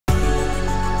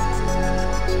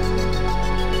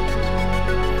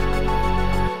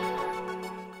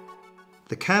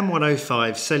The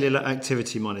CAM-105 Cellular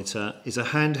Activity Monitor is a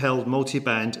handheld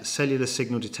multi-band cellular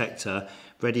signal detector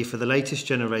ready for the latest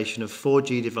generation of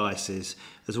 4G devices,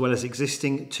 as well as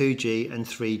existing 2G and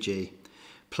 3G,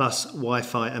 plus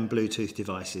Wi-Fi and Bluetooth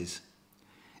devices.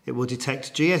 It will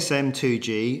detect GSM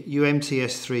 2G,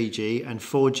 UMTS 3G and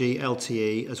 4G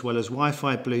LTE, as well as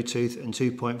Wi-Fi, Bluetooth and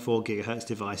 2.4 GHz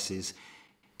devices,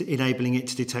 enabling it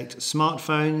to detect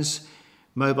smartphones,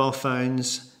 mobile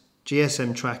phones,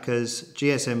 GSM trackers,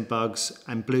 GSM bugs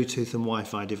and Bluetooth and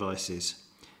Wi-Fi devices.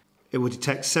 It will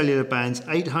detect cellular bands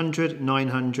 800,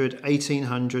 900,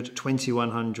 1800,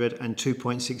 2100 and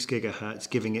 2.6 GHz,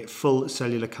 giving it full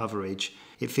cellular coverage.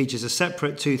 It features a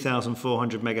separate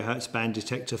 2400 MHz band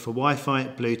detector for Wi-Fi,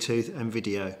 Bluetooth and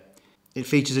video. It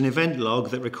features an event log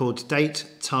that records date,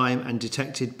 time and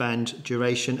detected band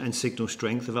duration and signal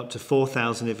strength of up to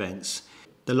 4,000 events.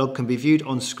 The log can be viewed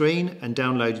on screen and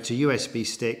downloaded to USB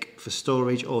stick for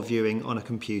storage or viewing on a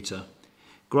computer.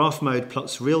 Graph mode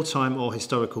plots real-time or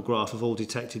historical graph of all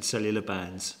detected cellular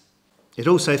bands. It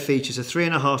also features a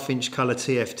 3.5-inch colour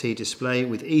TFT display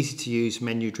with easy-to-use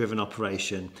menu-driven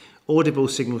operation, audible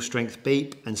signal strength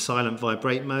beep and silent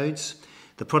vibrate modes.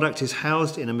 The product is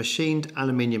housed in a machined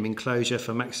aluminium enclosure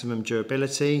for maximum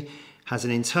durability, has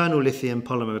an internal lithium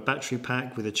polymer battery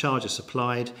pack with a charger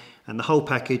supplied, and the whole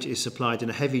package is supplied in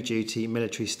a heavy-duty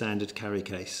military standard carry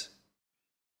case.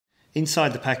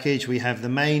 Inside the package we have the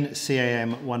main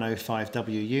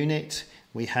CAM-105w unit,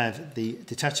 we have the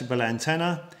detachable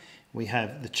antenna, we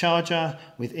have the charger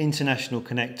with international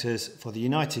connectors for the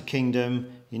United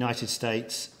Kingdom, United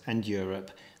States and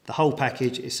Europe. The whole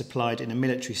package is supplied in a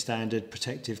military standard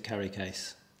protective carry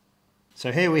case.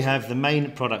 So here we have the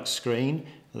main product screen.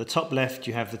 At the top left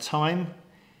you have the time,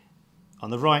 on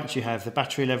the right you have the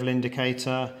battery level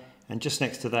indicator, and just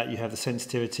next to that you have the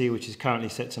sensitivity, which is currently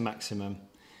set to maximum.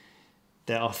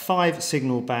 There are 5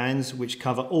 signal bands which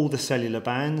cover all the cellular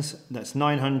bands. That's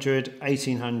 900,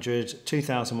 1800,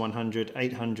 2100,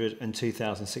 800 and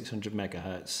 2600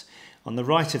 MHz. On the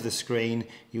right of the screen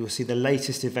you will see the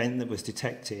latest event that was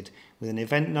detected with an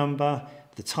event number,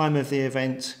 the time of the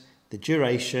event, the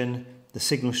duration, the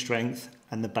signal strength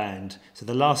and the band. So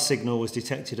the last signal was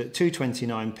detected at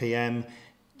 2:29 PM,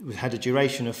 it had a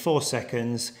duration of 4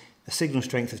 seconds, a signal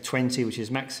strength of 20, which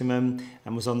is maximum,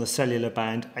 and was on the cellular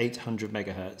band 800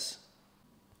 MHz.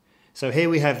 So here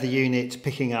we have the unit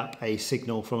picking up a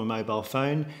signal from a mobile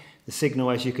phone. The signal,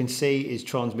 as you can see, is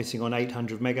transmitting on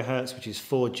 800 MHz, which is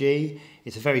 4G.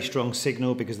 It's a very strong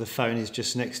signal because the phone is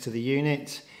just next to the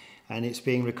unit, and it's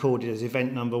being recorded as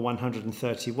event number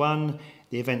 131.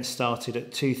 The event started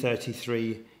at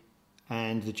 2:33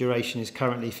 and the duration is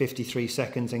currently 53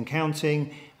 seconds and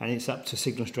counting, and it's up to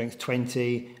signal strength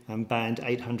 20 and band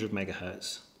 800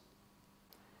 MHz.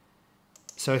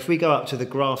 So if we go up to the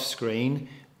graph screen,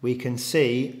 we can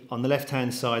see on the left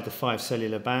hand side the 5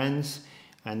 cellular bands,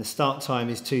 and the start time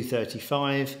is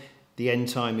 2:35, the end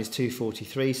time is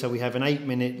 2:43, so we have an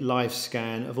 8-minute live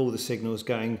scan of all the signals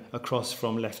going across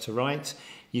from left to right.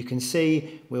 You can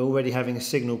see we're already having a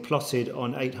signal plotted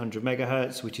on 800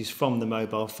 MHz, which is from the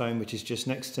mobile phone, which is just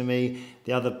next to me.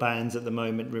 The other bands at the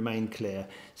moment remain clear.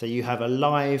 So you have a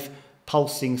live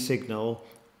pulsing signal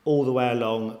all the way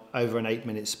along over an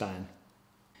 8-minute span.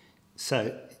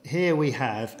 So here we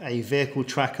have a vehicle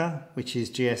tracker, which is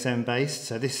GSM based.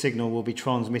 So this signal will be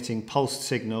transmitting pulsed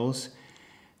signals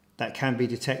that can be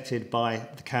detected by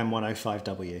the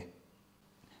CAM-105w.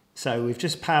 So we've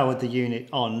just powered the unit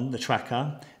on the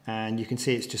tracker, and you can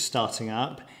see it's just starting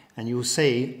up, and you will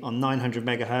see on 900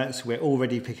 MHz we're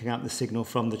already picking up the signal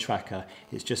from the tracker.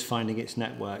 It's just finding its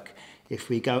network. If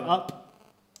we go up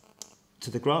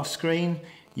to the graph screen,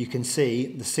 you can see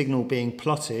the signal being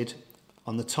plotted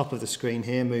on the top of the screen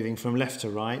here, moving from left to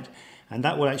right, and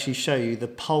that will actually show you the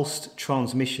pulsed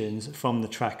transmissions from the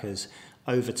trackers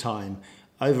over time.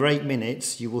 Over 8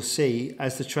 minutes you will see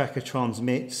as the tracker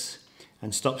transmits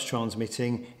and stops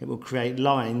transmitting, it will create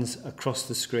lines across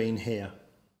the screen here.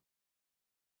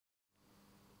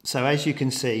 So as you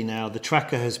can see now, the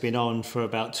tracker has been on for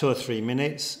about 2 or 3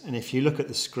 minutes, and if you look at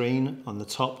the screen on the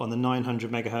top on the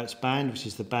 900 MHz band, which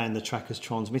is the band the tracker's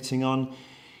transmitting on,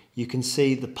 you can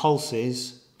see the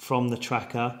pulses from the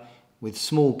tracker with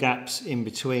small gaps in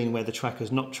between where the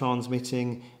tracker's not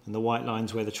transmitting and the white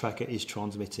lines where the tracker is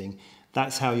transmitting.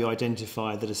 That's how you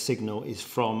identify that a signal is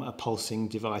from a pulsing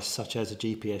device such as a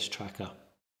GPS tracker.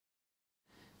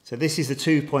 So this is the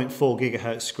 2.4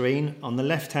 GHz screen. On the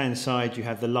left hand side you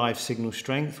have the live signal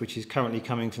strength, which is currently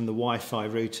coming from the Wi-Fi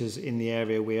routers in the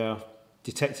area we are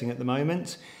detecting at the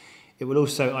moment. It will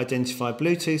also identify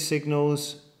Bluetooth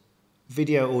signals,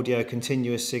 video audio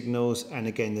continuous signals, and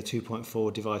again the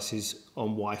 2.4 devices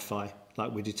on Wi-Fi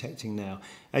like we're detecting now.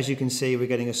 As you can see, we're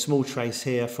getting a small trace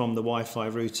here from the Wi-Fi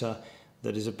router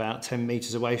that is about 10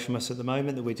 meters away from us at the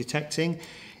moment that we're detecting.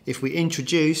 If we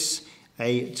introduce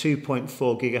a 2.4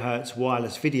 gigahertz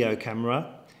wireless video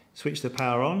camera, switch the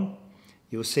power on,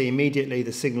 you'll see immediately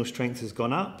the signal strength has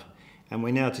gone up, and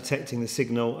we're now detecting the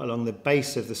signal along the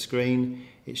base of the screen.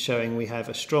 It's showing we have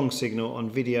a strong signal on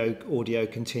video audio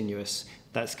continuous.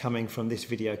 That's coming from this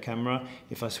video camera.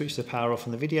 If I switch the power off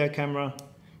on the video camera,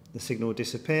 the signal will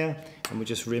disappear, and we'll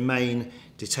just remain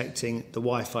detecting the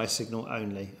Wi-Fi signal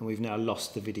only, and we've now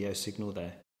lost the video signal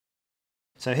there.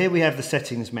 So here we have the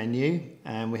settings menu,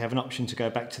 and we have an option to go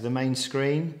back to the main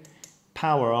screen,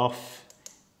 power off,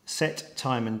 set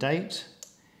time and date,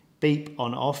 beep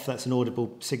on off, that's an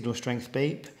audible signal strength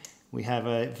beep. We have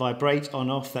a vibrate on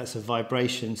off, that's a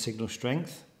vibration signal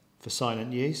strength for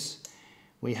silent use.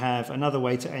 We have another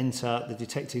way to enter the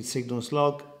detected signals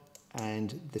log,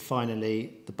 and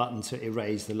finally the button to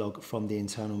erase the log from the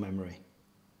internal memory.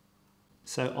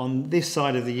 So on this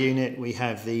side of the unit we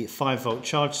have the 5-volt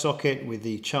charge socket with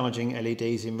the charging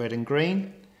LEDs in red and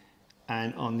green,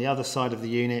 and on the other side of the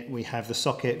unit we have the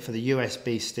socket for the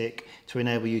USB stick to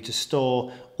enable you to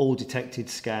store all detected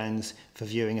scans for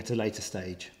viewing at a later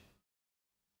stage.